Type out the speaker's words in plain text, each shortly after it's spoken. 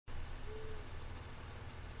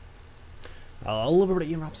Hello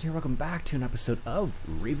everybody, Ian Robson here. Welcome back to an episode of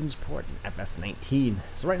Ravenport FS19.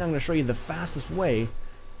 So right now I'm going to show you the fastest way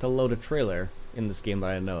to load a trailer in this game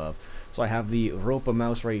that I know of. So I have the Ropa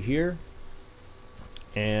mouse right here,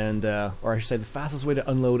 and or I should say the fastest way to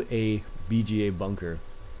unload a BGA bunker.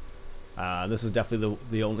 This is definitely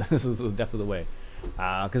the only this is definitely the way,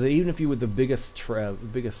 because even if you with the biggest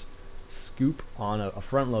scoop on a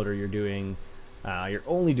front loader, you're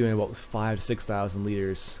only doing about 5,000 to 6,000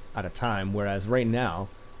 liters at a time, whereas right now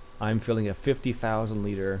I'm filling a 50,000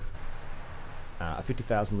 liter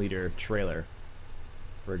trailer,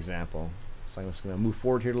 for example. So I'm just going to move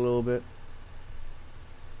forward here a little bit.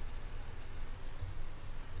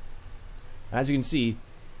 As you can see,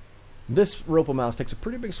 this Ropa mouse takes a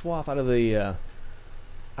pretty big swath out of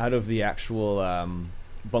the actual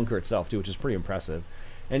bunker itself too, which is pretty impressive.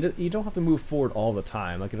 And you don't have to move forward all the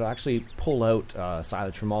time. Like, it'll actually pull out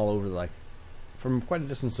silage from all over, from quite a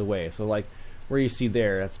distance away. So like where you see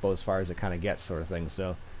there, that's about as far as it kind of gets, sort of thing.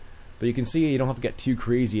 So, but you can see you don't have to get too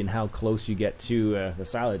crazy in how close you get to the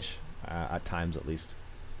silage at times, at least.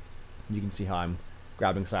 You can see how I'm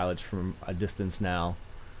grabbing silage from a distance now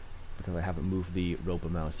because I haven't moved the Ropa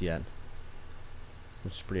mouse yet,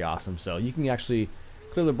 which is pretty awesome. So you can actually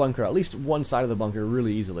clear the bunker, at least one side of the bunker,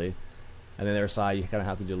 really easily. And then the other side, you kind of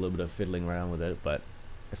have to do a little bit of fiddling around with it, but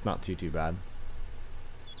it's not too bad.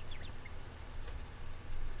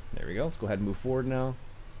 There we go. Let's go ahead and move forward now.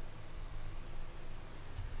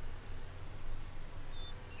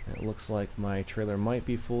 And it looks like my trailer might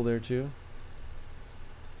be full there too.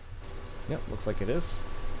 Yep, looks like it is.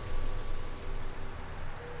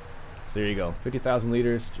 So there you go. 50,000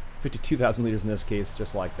 liters, 52,000 liters in this case,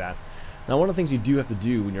 just like that. Now, one of the things you do have to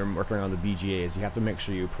do when you're working around the BGA is you have to make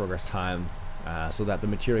sure you progress time so that the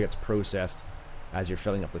material gets processed as you're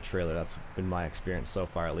filling up the trailer. That's been my experience so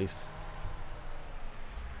far, at least.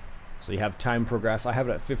 So you have time progress. I have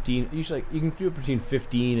it at 15. Usually you can do it between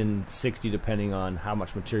 15 and 60 depending on how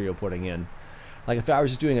much material you're putting in. Like if I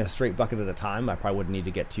was just doing a straight bucket at a time, I probably wouldn't need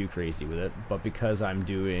to get too crazy with it. But because I'm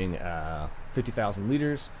doing 50,000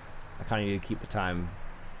 liters, I kind of need to keep the time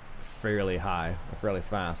fairly high or fairly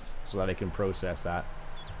fast so that I can process that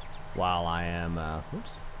while I am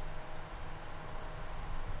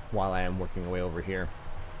working away over here.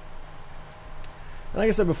 And like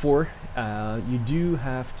I said before, you do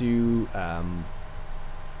have to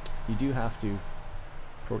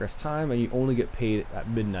progress time, and you only get paid at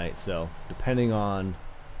midnight. So depending on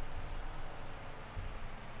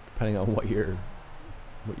what your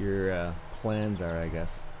plans are, I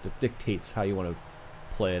guess, that dictates how you want to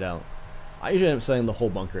play it out. I usually end up selling the whole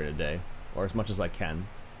bunker in a day, or as much as I can.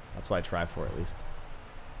 That's what I try for, at least.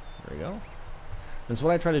 There we go. And so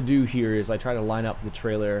what I try to do here is I try to line up the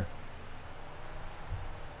trailer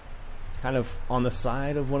kind of on the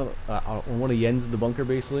side of on one of the ends of the bunker,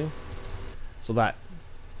 basically, so that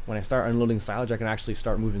when I start unloading silage, I can actually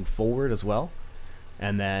start moving forward as well,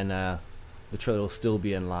 and then the trailer will still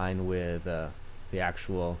be in line with the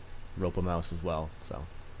actual Ropa mouse as well. So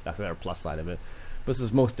that's the other plus side of it. But this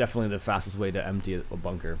is most definitely the fastest way to empty a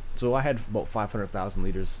bunker. So I had about 500,000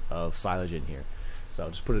 liters of silage in here. So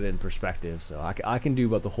just put it in perspective. So I can do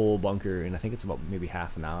about the whole bunker in, I think it's about maybe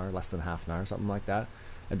half an hour, less than half an hour, something like that.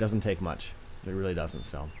 It doesn't take much. It really doesn't.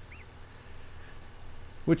 So,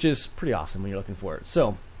 which is pretty awesome when you're looking for it. So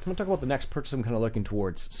I'm going to talk about the next purchase I'm kind of looking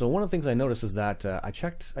towards. So one of the things I noticed is that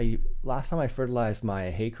last time I fertilized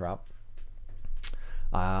my hay crop,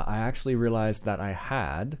 I actually realized that I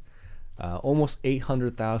had almost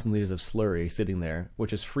 800,000 liters of slurry sitting there,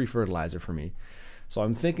 which is free fertilizer for me. So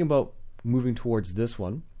I'm thinking about moving towards this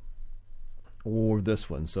one or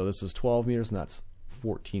this one. So this is 12 meters and that's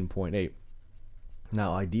 14.8.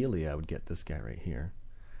 Now ideally I would get this guy right here,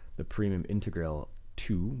 the Premium Integral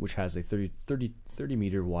 2, which has a 30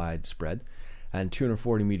 meter wide spread and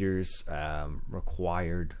 240 meters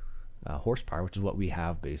required horsepower, which is what we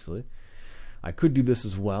have basically. I could do this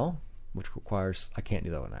as well, which requires, I can't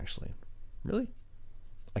do that one actually. Really?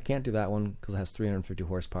 I can't do that one because it has 350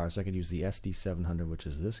 horsepower, so I could use the SD700, which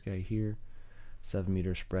is this guy here, 7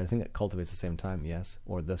 meter spread. I think that cultivates at the same time, yes.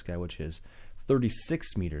 Or this guy, which is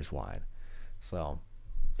 36 meters wide. So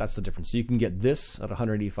that's the difference. So you can get this at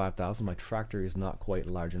 185,000. My tractor is not quite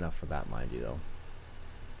large enough for that, mind you, though.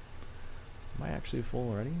 Am I actually full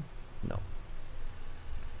already? No.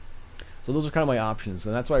 So those are kind of my options,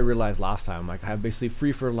 and that's why I realized last time, like, I have basically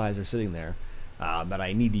free fertilizer sitting there that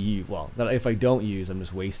I need to use. Well, that if I don't use, I'm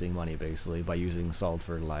just wasting money basically by using solid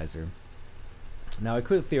fertilizer. Now I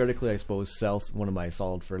could theoretically, I suppose, sell one of my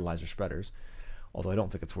solid fertilizer spreaders, although I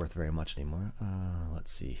don't think it's worth very much anymore.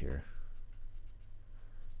 Let's see here.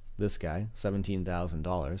 this guy,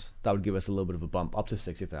 $17,000. That would give us a little bit of a bump up to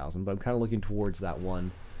 60,000. But I'm kind of looking towards that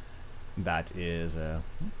one. That is,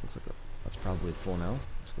 looks like that's probably full now.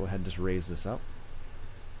 Let's go ahead and just raise this up.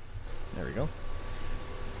 There we go.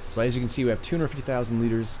 So as you can see, we have 250,000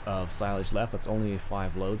 liters of silage left. That's only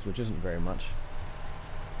 5 loads, which isn't very much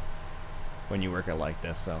when you work it like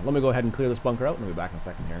this. So let me go ahead and clear this bunker out, and we'll be back in a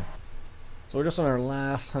second here. So we're just on our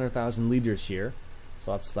last 100,000 liters here.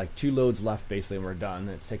 So that's like 2 loads left basically, and we're done.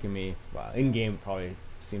 It's taking me, well, in-game probably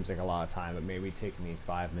seems like a lot of time, but maybe taking me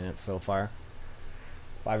 5 minutes so far.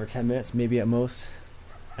 5 or 10 minutes maybe at most.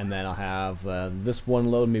 And then I'll have this one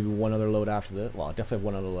load, maybe one other load after this. Well, I'll definitely have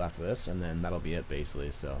one other load after this, and then that'll be it basically.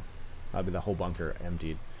 So that'll be the whole bunker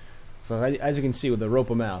emptied. So as you can see with the rope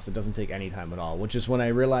of mouse, it doesn't take any time at all, which is when I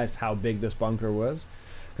realized how big this bunker was.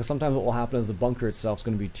 Because sometimes what will happen is the bunker itself is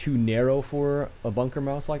going to be too narrow for a bunker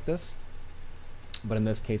mouse like this. But in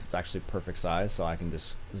this case, it's actually perfect size, so I can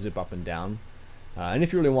just zip up and down. And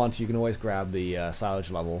if you really want to, you can always grab the silage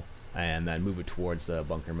level and then move it towards the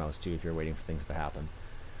bunker mouse too if you're waiting for things to happen.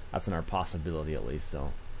 That's in our possibility at least,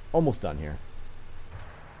 so almost done here.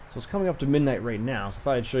 So it's coming up to midnight right now, so I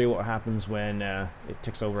thought I'd show you what happens when it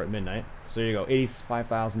ticks over at midnight. So there you go,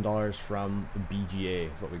 $85,000 from the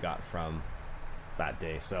BGA is what we got from that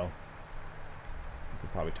day. So you can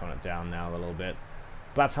probably tone it down now a little bit.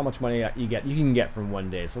 But that's how much money you can get from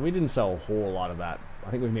one day. So we didn't sell a whole lot of that. I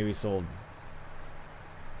think we maybe sold,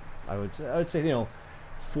 I would say, you know,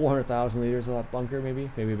 400,000 liters of that bunker, maybe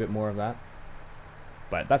a bit more of that.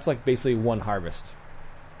 But that's like basically one harvest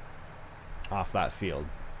off that field.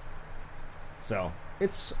 So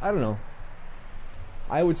it's, I don't know,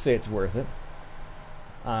 I would say it's worth it.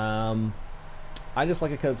 I just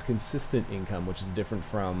like it because it's consistent income, which is different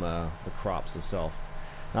from the crops itself.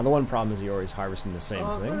 Now the one problem is you're always harvesting the same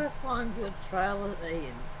thing. I've got to find your trailer, Ian.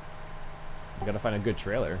 You gotta find a good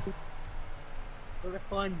trailer. I've got to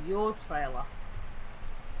find your trailer.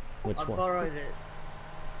 Which one? I borrowed it.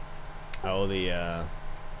 Oh, the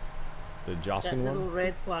Joskin one? That little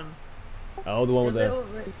red one. Oh, the one with the...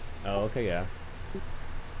 Red... Oh, okay, yeah.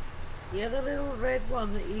 Yeah, the little red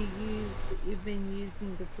one that you've been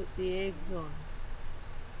using to put the eggs on.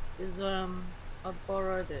 Is I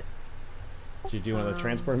borrowed it. Did you do one of the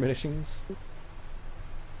transport missions?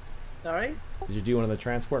 Sorry? Did you do one of the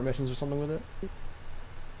transport missions or something with it?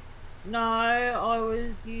 No, I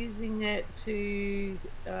was using it to,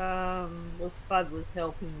 well, Spud was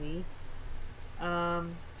helping me,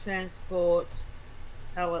 transport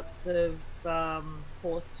pallets of,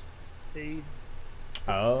 horse food.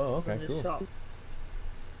 Oh, okay, from the cool. shop.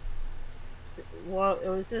 Well, it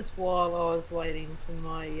was just while I was waiting for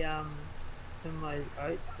my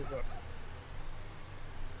oats to grow.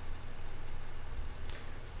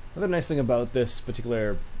 Another nice thing about this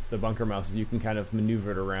particular, the bunker mouse, is you can kind of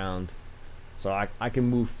maneuver it around. So I can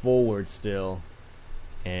move forward still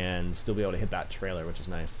and still be able to hit that trailer, which is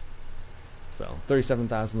nice. So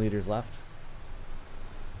 37,000 liters left.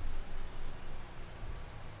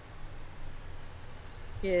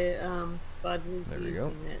 Yeah, Spud was There we go.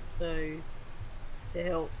 using it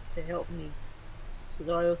so to help me,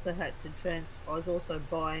 because I also had to I was also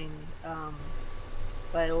buying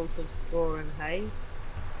bales of straw and hay.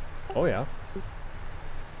 Oh yeah.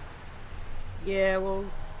 Yeah, well,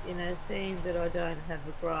 you know, seeing that I don't have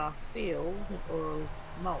a grass field or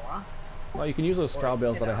a mower. Well, you can use those straw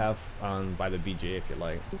bales that I header. have on by the BGA if you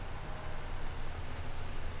like.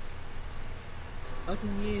 I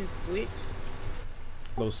can use which?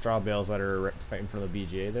 Those straw bales that are right in front of the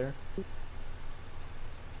BGA there.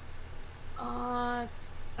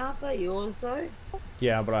 Aren't they yours though?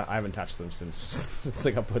 Yeah, but I haven't touched them since since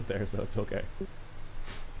they got put there, so it's okay.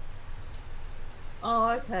 Oh,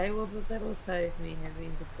 okay. Well, but that'll save me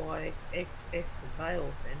having to buy extra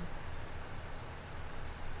bales then.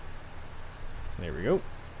 There we go.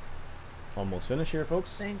 Almost finished here,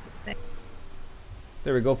 folks. Thank.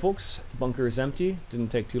 There we go, folks. Bunker is empty. Didn't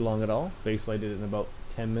take too long at all. Basically, I did it in about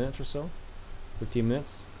 10 minutes or so. 15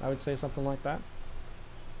 minutes, I would say, something like that.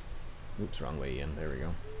 Oops, wrong way in. There we go.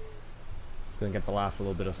 It's going to get the last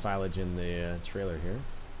little bit of silage in the trailer here.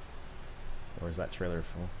 Or is that trailer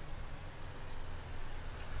full?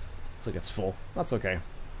 Looks like it's full. That's okay.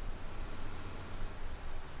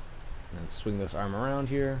 And swing this arm around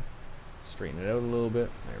here. Straighten it out a little bit.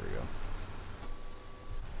 There we go.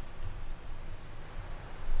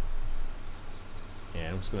 And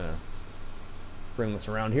I'm just gonna bring this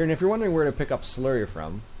around here. And if you're wondering where to pick up slurry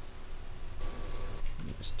from, let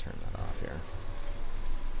me just turn that off here.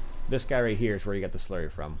 This guy right here is where you get the slurry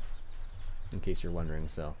from, in case you're wondering.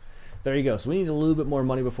 So there you go. So we need a little bit more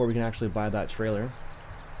money before we can actually buy that trailer.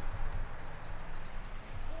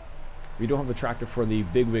 We don't have the tractor for the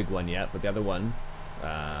big one yet, but the other one,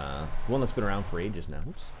 the one that's been around for ages now.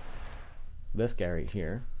 Oops. This guy right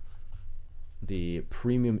here, the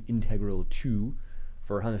Premium Integral 2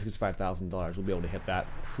 for $165,000. We'll be able to hit that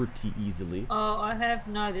pretty easily. Oh, I have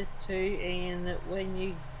noticed too, Ian, that when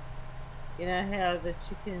you know how the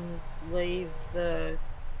chickens leave the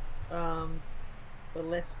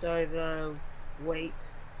leftover wheat,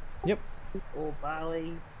 yep, or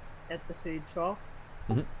barley at the food trough.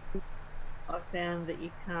 Mm-hmm. I found that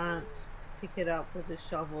you can't pick it up with a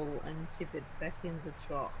shovel and tip it back in the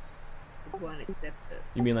trough. It won't accept it.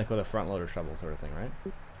 You mean like with a front loader shovel sort of thing, right?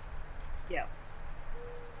 Yeah.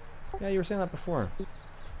 Yeah, you were saying that before.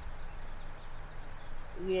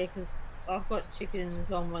 Yeah, because I've got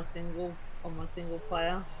chickens on my single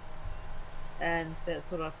player, and that's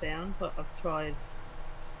what I found. I've tried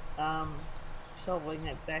shoveling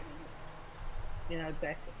it back,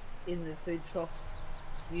 back in the food trough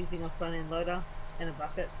using a front end loader and a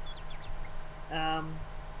bucket, and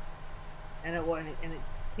it won't, and it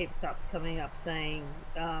keeps coming up saying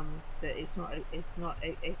that it's not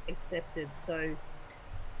accepted. So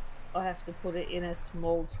I have to put it in a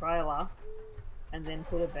small trailer and then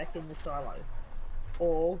put it back in the silo,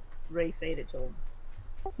 or refeed it to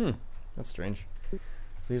them. That's strange. So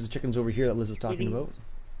here's the chickens over here that Liz is talking about.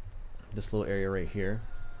 This little area right here.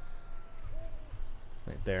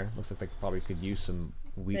 Right there. Looks like they probably could use some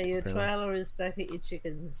wheat. So your trailer is back at your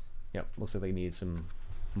chickens. Yep, looks like they need some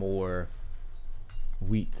more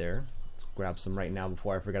wheat there. Let's grab some right now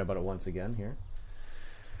before I forget about it once again here.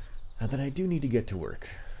 And then I do need to get to work.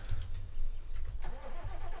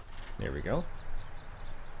 There we go.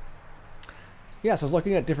 Yeah, so I was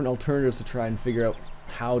looking at different alternatives to try and figure out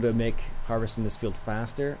how to make harvesting this field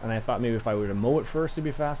faster, and I thought maybe if I were to mow it first it'd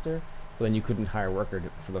be faster, but then you couldn't hire a worker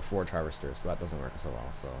for the forage harvester, so that doesn't work so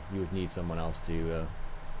well. So you would need someone else to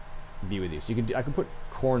be with you. So I could put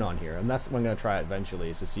corn on here, and that's what I'm going to try eventually,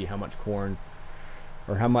 is to see how much corn,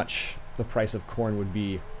 or how much the price of corn would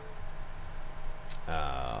be,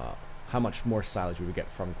 how much more silage we would get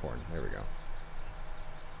from corn. There we go.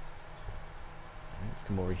 Alright, let's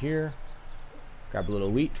come over here. Grab a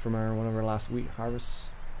little wheat from one of our last wheat harvests.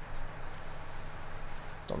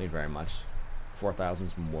 Don't need very much. 4,000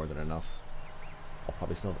 is more than enough. I'll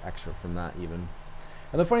probably still have extra from that even.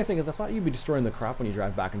 And the funny thing is, I thought you'd be destroying the crop when you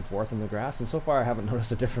drive back and forth on the grass, and so far I haven't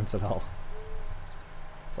noticed a difference at all.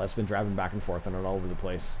 So I've just been driving back and forth on it all over the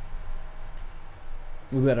place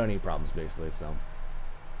without any problems, basically. So,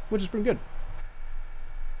 which is pretty good.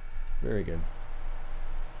 Very good.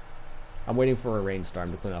 I'm waiting for a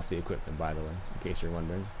rainstorm to clean off the equipment, by the way, in case you're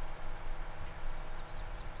wondering.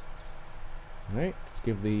 Alright, let's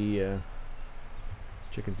give the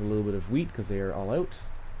chickens a little bit of wheat because they are all out.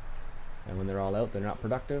 And when they're all out, they're not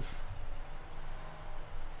productive.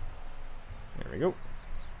 There we go.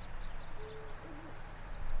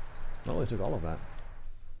 Oh, they took all of that.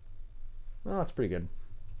 Oh, that's pretty good.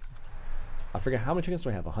 I forget, how many chickens do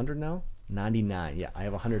I have? 100 now? 99. Yeah, I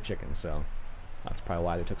have 100 chickens, so that's probably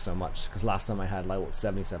why they took so much, because last time I had like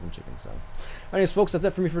 77 chickens. So anyways, folks, that's it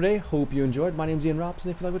for me for today. Hope you enjoyed. My name's Iain Robson.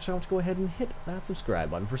 If you like what you want to go ahead and hit that subscribe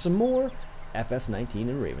button for some more FS19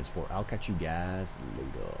 and Ravenport. I'll catch you guys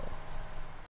later.